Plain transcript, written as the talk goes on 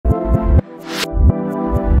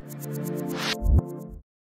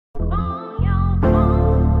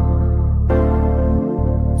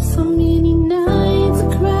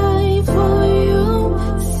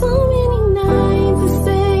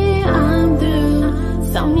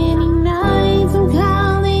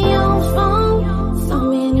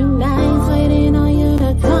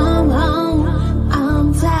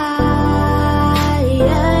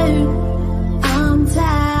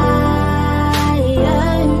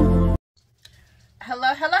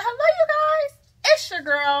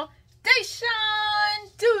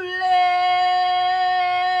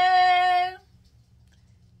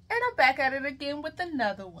with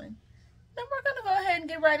another one. Then we're going to go ahead and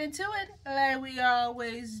get right into it like we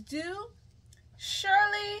always do.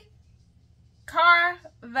 Shirley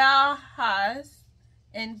Carvalhaes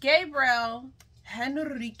and Gabriel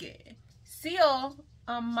Henrique.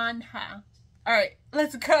 Amanhã. Alright,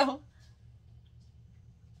 let's go.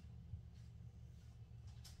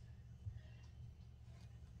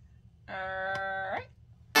 Alright.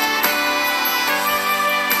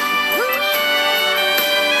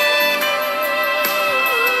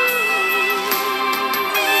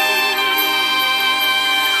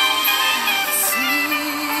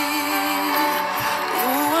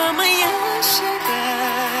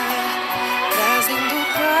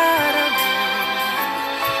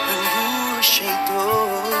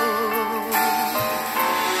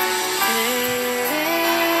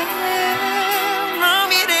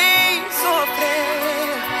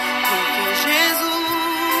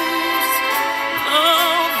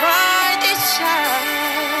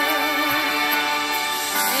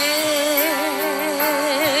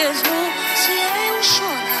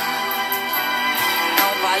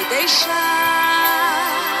 Deixar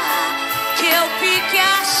que eu fique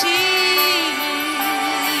assim,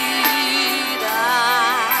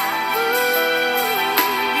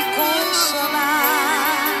 me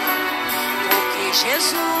consolar, porque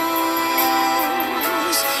Jesus,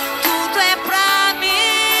 tudo é pra mim.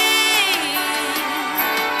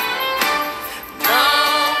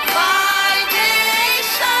 Não vai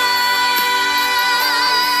deixar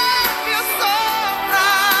que eu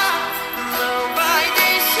sofra, não vai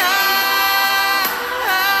deixar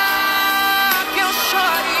que eu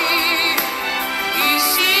chore. E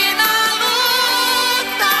se na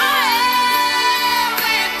luta eu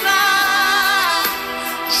entrar,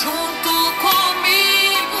 junto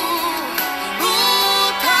comigo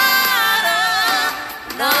lutará.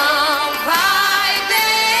 Não vai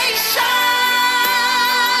deixar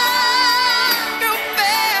que eu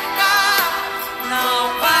perca, não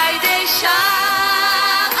vai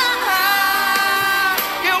deixar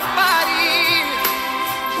que eu pare,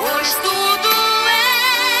 pois tudo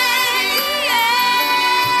Ele é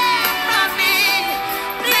pra mim,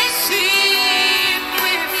 princípio e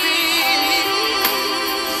fim.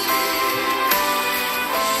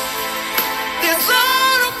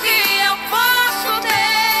 Tesouro que eu posso ter.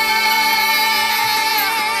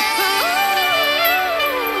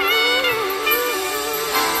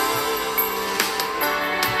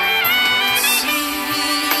 Se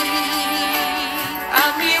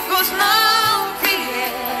amigos não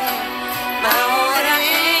vier na hora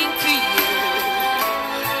em que eu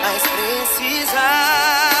mais precisar,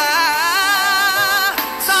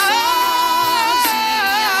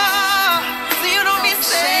 sozinha não me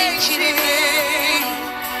sentirei,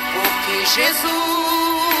 porque Jesus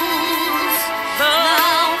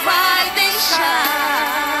não vai deixar.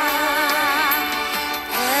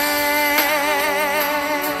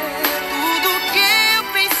 Tudo que eu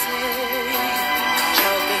pensei de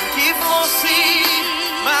alguém que fosse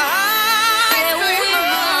mais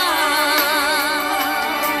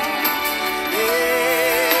meu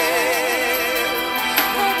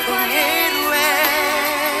companheiro é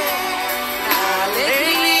na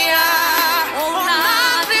alegria ou na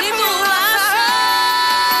tribulação.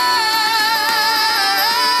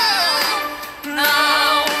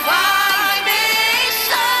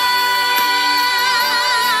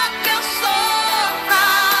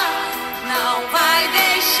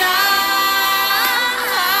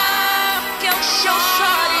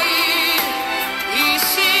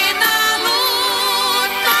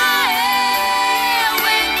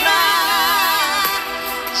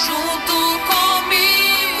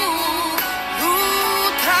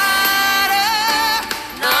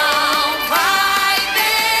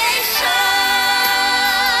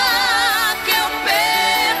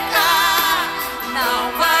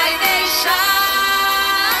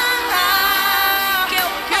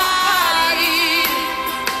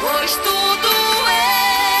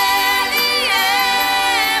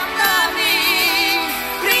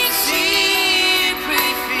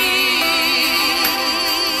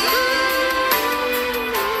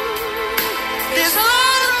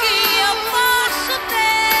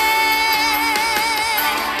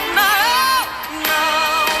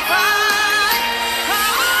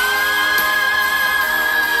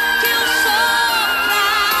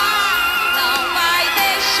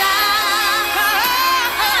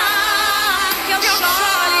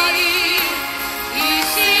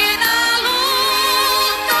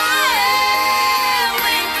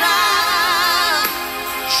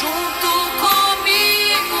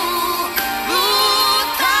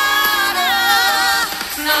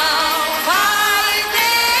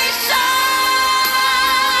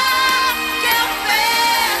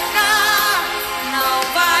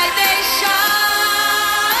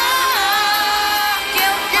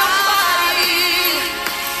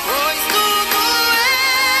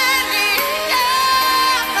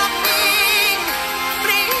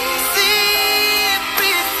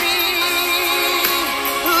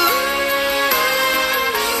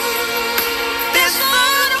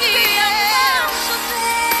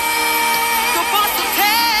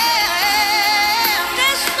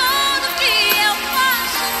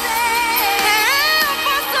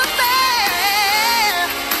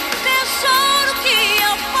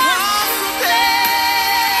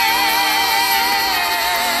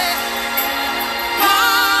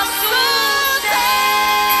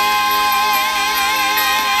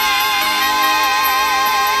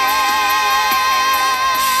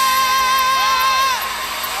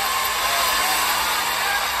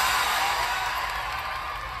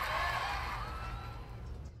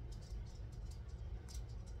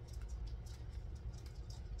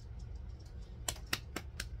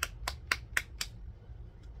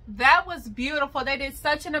 That was beautiful. They did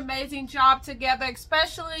such an amazing job together,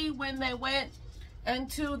 especially when they went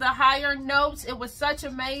into the higher notes. It was such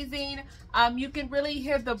amazing. You can really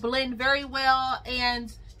hear the blend very well,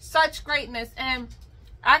 and such greatness. And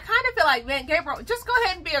I kind of feel like, man, Gabriel, just go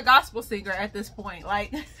ahead and be a gospel singer at this point.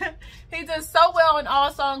 Like, he does so well in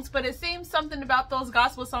all songs, but it seems something about those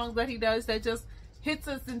gospel songs that he does that just hits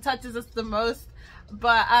us and touches us the most.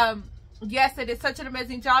 But yes, it is such an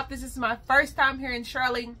amazing job. This is my first time hearing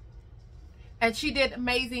Shirley, and she did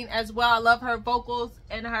amazing as well. I love her vocals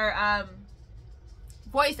and her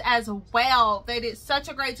voice as well. They did such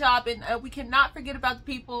a great job, and we cannot forget about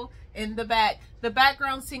the people in the back. The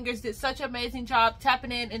background singers did such an amazing job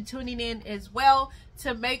tapping in and tuning in as well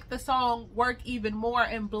to make the song work even more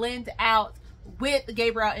and blend out with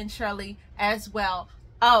Gabriel and Shirley as well.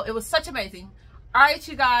 Oh, it was such amazing. All right,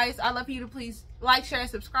 you guys, I'd love for you to please like, share, and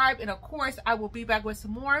subscribe. And of course, I will be back with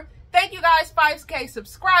some more. Thank you guys, 5K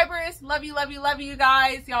subscribers. Love you, love you, love you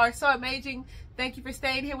guys. Y'all are so amazing. Thank you for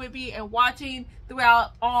staying here with me and watching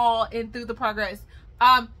throughout all and through the progress.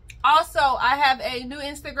 Also, I have a new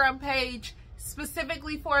Instagram page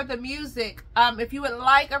specifically for the music. If you would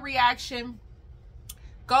like a reaction,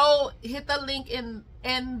 go hit the link in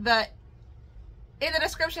the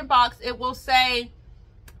description box. It will say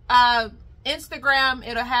Instagram.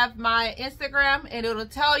 It'll have my Instagram, and it'll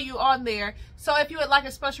tell you on there. So if you would like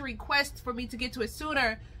a special request for me to get to it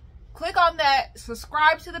sooner, click on that,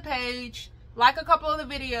 subscribe to the page, like a couple of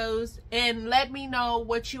the videos, and let me know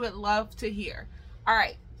what you would love to hear. All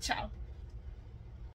right, ciao.